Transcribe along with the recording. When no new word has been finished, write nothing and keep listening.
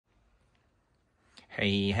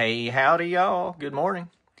Hey, howdy y'all. Good morning.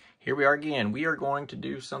 Here we are again. We are going to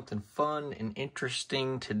do something fun and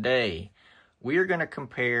interesting today. We are going to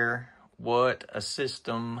compare what a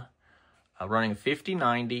system running a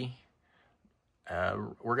 5090,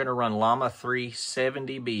 we're going to run llama3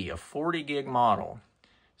 70B, a 40 gig model.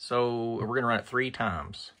 So we're going to run it 3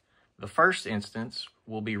 times. The first instance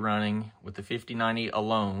will be running with the 5090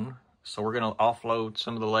 alone. So we're going to offload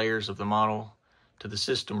some of the layers of the model to the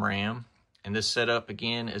system RAM. And this setup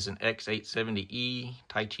again is an X870E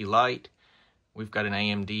Tai Chi Lite. We've got an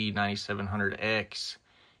AMD 9700X,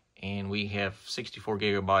 and we have 64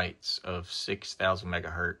 gigabytes of 6000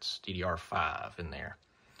 megahertz DDR5 in there.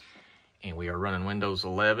 And we are running Windows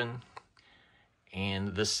 11.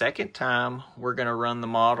 And the second time we're going to run the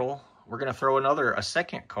model, we're going to throw a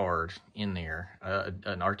second card in there,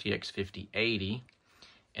 an RTX 5080.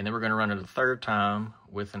 And then we're going to run it a third time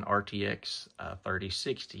with an RTX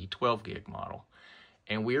 3060 12 gig model.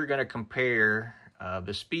 And we're going to compare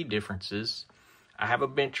the speed differences. I have a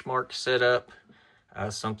benchmark set up,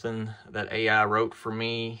 something that AI wrote for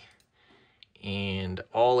me. And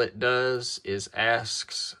all it does is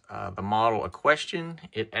asks the model a question.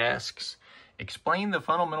 It asks, explain the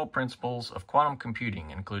fundamental principles of quantum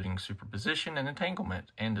computing, including superposition and entanglement,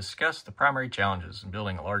 and discuss the primary challenges in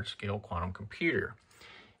building a large-scale quantum computer.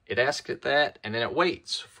 It asks it that, and then it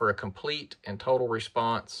waits for a complete and total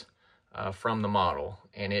response from the model.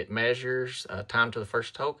 And it measures time to the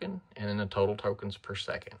first token and then the total tokens per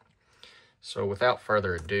second. So without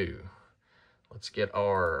further ado, let's get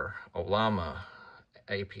our Llama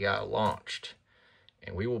API launched.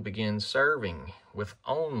 And we will begin serving with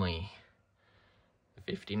only the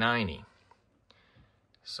 5090.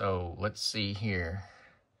 So let's see here.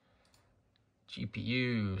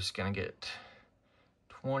 GPU is going to get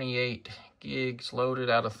 28 gigs loaded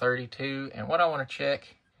out of 32. And what I want to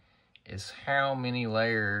check is how many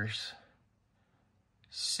layers,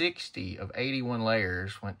 60 of 81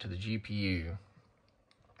 layers went to the GPU.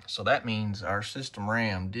 So that means our system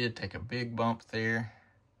RAM did take a big bump there.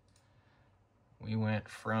 We went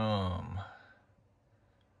from,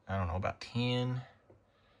 I don't know, about 10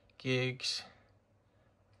 gigs.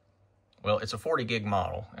 Well, it's a 40 gig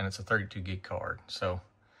model and it's a 32 gig card. So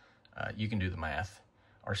you can do the math.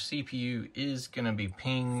 Our CPU is going to be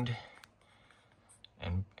pinged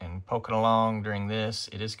and poking along during this.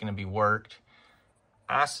 It is going to be worked.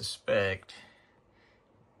 I suspect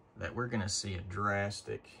that we're going to see a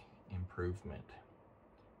drastic improvement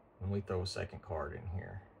when we throw a second card in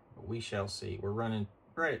here. But we shall see. We're right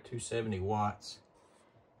at 270 watts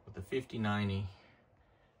with the 5090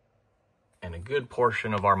 and a good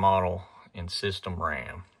portion of our model in system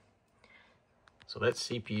RAM. So that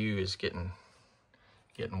CPU is getting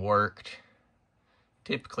worked.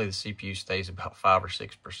 Typically the CPU stays about 5 or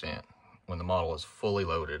 6% when the model is fully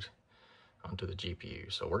loaded onto the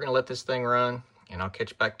GPU. So we're going to let this thing run and I'll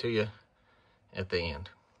catch back to you at the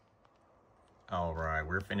end. All right,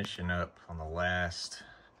 we're finishing up on the last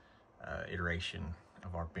iteration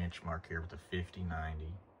of our benchmark here with the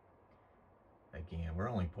 5090. Again, we're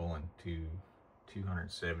only pulling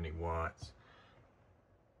 270 watts.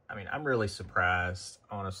 I mean, I'm really surprised,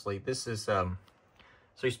 honestly. This is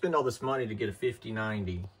so you spend all this money to get a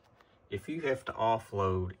 5090. If you have to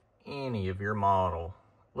offload any of your model,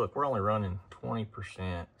 look, we're only running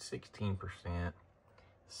 20%, 16%.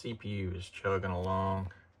 CPU is chugging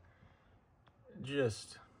along.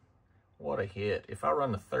 Just what a hit. If I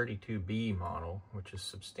run the 32B model, which is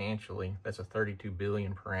substantially, that's a 32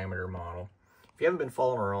 billion parameter model. If you haven't been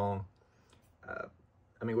following along,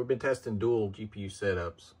 I mean, we've been testing dual GPU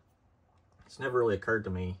setups. It's never really occurred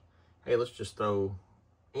to me, hey, let's just throw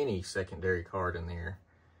any secondary card in there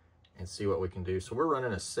and see what we can do. So we're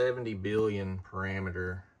running a 70 billion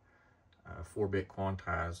parameter 4-bit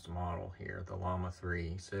quantized model here, the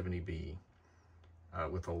llama3 70B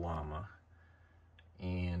with a llama.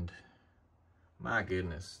 And my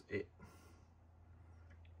goodness,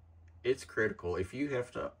 it's critical. If you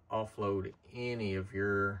have to offload any of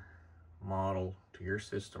your model to your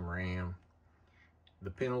system RAM, the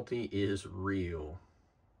penalty is real.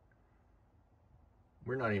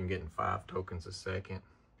 We're not even getting 5 tokens a second.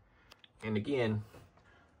 And again,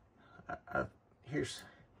 here's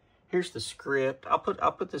the script. I'll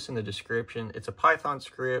put this in the description. It's a Python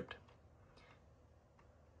script.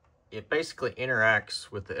 It basically interacts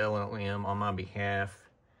with the LLM on my behalf.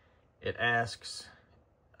 It asks,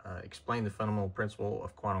 explain the fundamental principle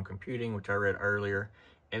of quantum computing, which I read earlier,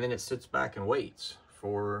 and then it sits back and waits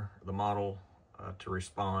for the model to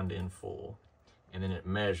respond in full. And then it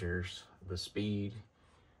measures the speed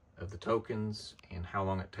of the tokens and how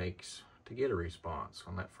long it takes to get a response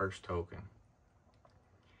on that first token.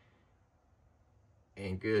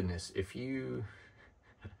 And goodness, if you,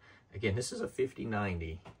 again, this is a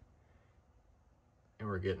 5090, and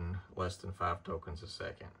we're getting less than 5 tokens a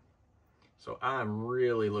second. So I'm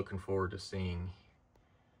really looking forward to seeing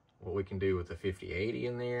what we can do with the 5080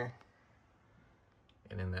 in there,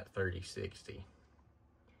 and in that 3060.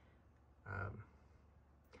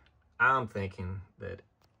 I'm thinking that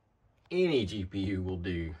any GPU will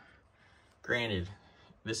do. Granted,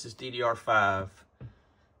 this is DDR5,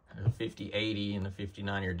 the 5080 and the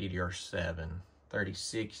 5090 are DDR7.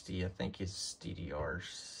 3060, I think, is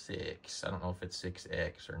DDR6. I don't know if it's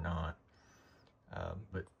 6X or not.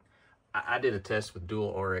 But I did a test with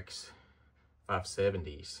dual RX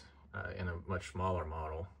 570s in a much smaller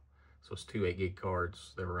model. So it's 2 8 gig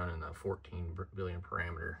cards. They were running a 14 billion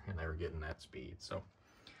parameter, and they were getting that speed. So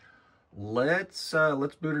let's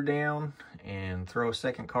boot her down and throw a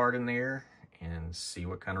second card in there and see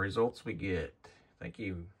what kind of results we get. Thank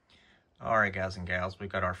you. All right, guys and gals,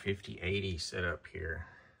 we've got our 5080 set up here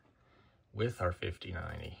with our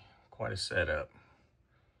 5090. Quite a setup.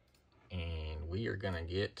 And we are gonna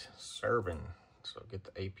get serving. So get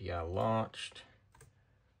the API launched,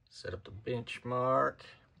 set up the benchmark,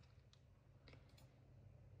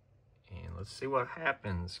 and let's see what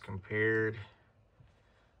happens compared.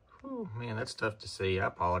 Whew, man, that's tough to see. I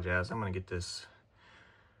apologize. I'm gonna get this.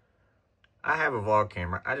 I have a vlog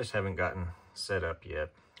camera. I just haven't gotten set up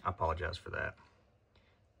yet. I apologize for that.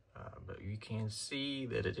 But you can see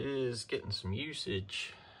that it is getting some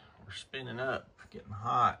usage. We're spinning up, getting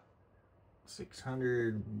hot.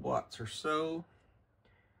 600 watts or so.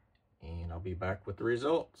 And I'll be back with the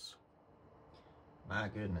results. My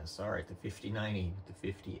goodness. All right, the 5090 with the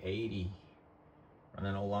 5080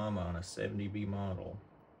 running a llama on a 70B model.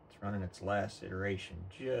 It's running its last iteration,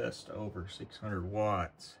 just over 600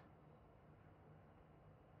 watts.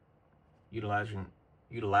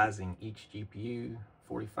 Utilizing each GPU,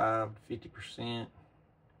 45 to 50%.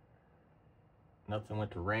 Nothing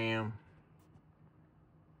went to RAM.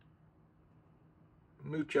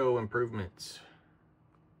 Mucho improvements.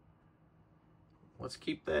 Let's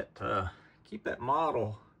keep that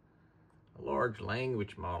model, a large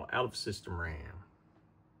language model, out of system RAM.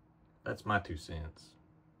 That's my 2 cents.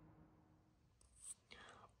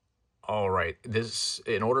 All right,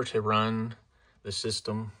 in order to run the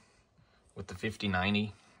system with the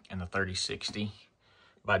 5090 and the 3060,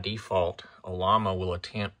 by default, a llama will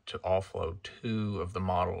attempt to offload 2 of the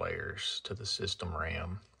model layers to the system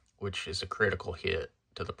RAM, which is a critical hit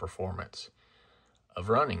to the performance of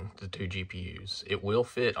running the 2 GPUs. It will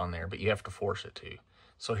fit on there, but you have to force it to.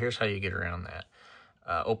 So here's how you get around that.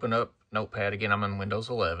 Open up Notepad. Again, I'm on Windows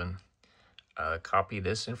 11. Copy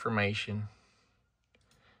this information.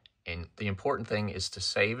 And the important thing is to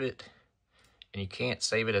save it. And you can't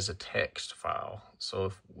save it as a text file.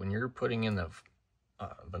 So when you're putting in the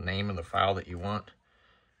name of the file that you want,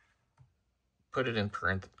 put it in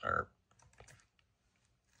parentheses, or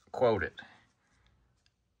quote it.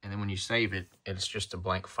 And then when you save it, it's just a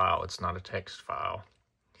blank file. It's not a text file.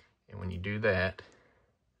 And when you do that,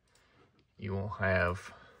 you will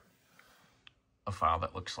have a file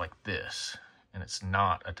that looks like this. And it's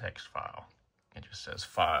not a text file. It just says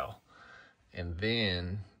file. And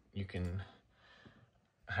then you can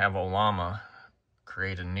have a llama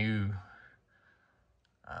create a new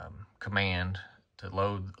command to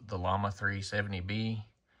load the llama3 70B,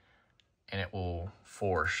 and it will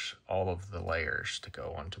force all of the layers to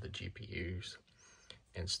go onto the GPUs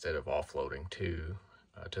instead of offloading to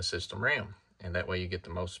system RAM. And that way you get the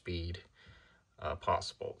most speed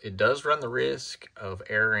possible. It does run the risk of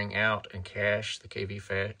erroring out and cache, the KV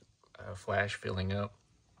flash filling up.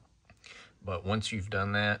 But once you've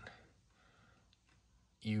done that,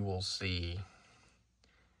 you will see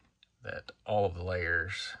that all of the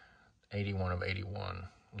layers, 81 of 81,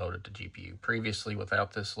 loaded to GPU. Previously,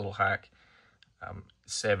 without this little hack,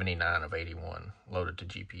 79 of 81 loaded to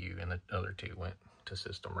GPU, and the other 2 went to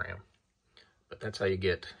system RAM. But that's how you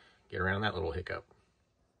get around that little hiccup.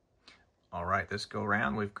 All right, this go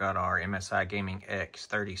around, we've got our MSI Gaming X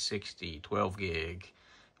 3060 12 gig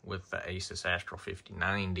with the Asus Astral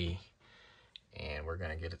 5090. And we're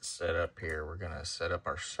going to get it set up here. We're going to set up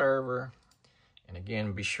our server. And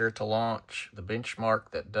again, be sure to launch the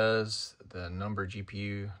benchmark that does the number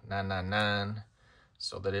GPU 999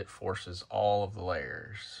 so that it forces all of the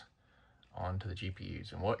layers onto the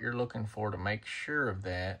GPUs. And what you're looking for to make sure of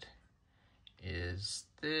that is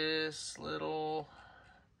this little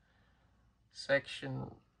section.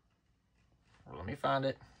 Let me find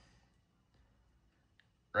it.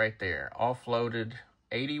 Right there. Offloaded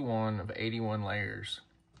 81 of 81 layers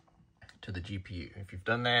to the GPU. If you've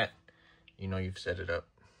done that, you know you've set it up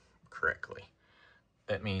correctly.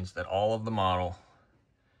 that means that all of the model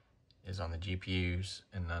is on the GPUs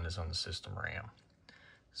and none is on the system RAM.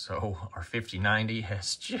 So our 5090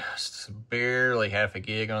 has just barely half a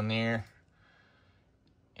gig on there,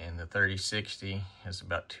 and the 3060 has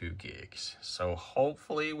about 2 gigs. So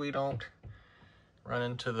hopefully we don't run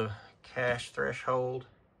into the cache threshold.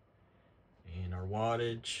 And our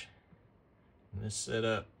wattage in this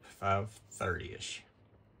setup, 530-ish.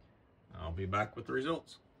 I'll be back with the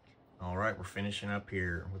results. All right, we're finishing up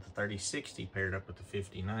here with the 3060 paired up with the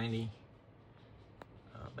 5090.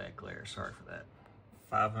 Back glare, sorry for that.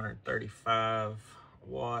 535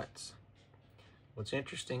 watts. What's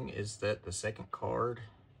interesting is that the second card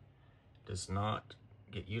does not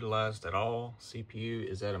get utilized at all. CPU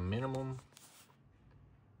is at a minimum.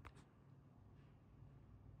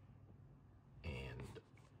 And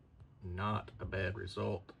not a bad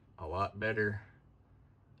result. A lot better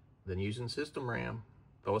than using system RAM.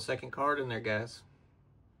 Throw a second card in there, guys.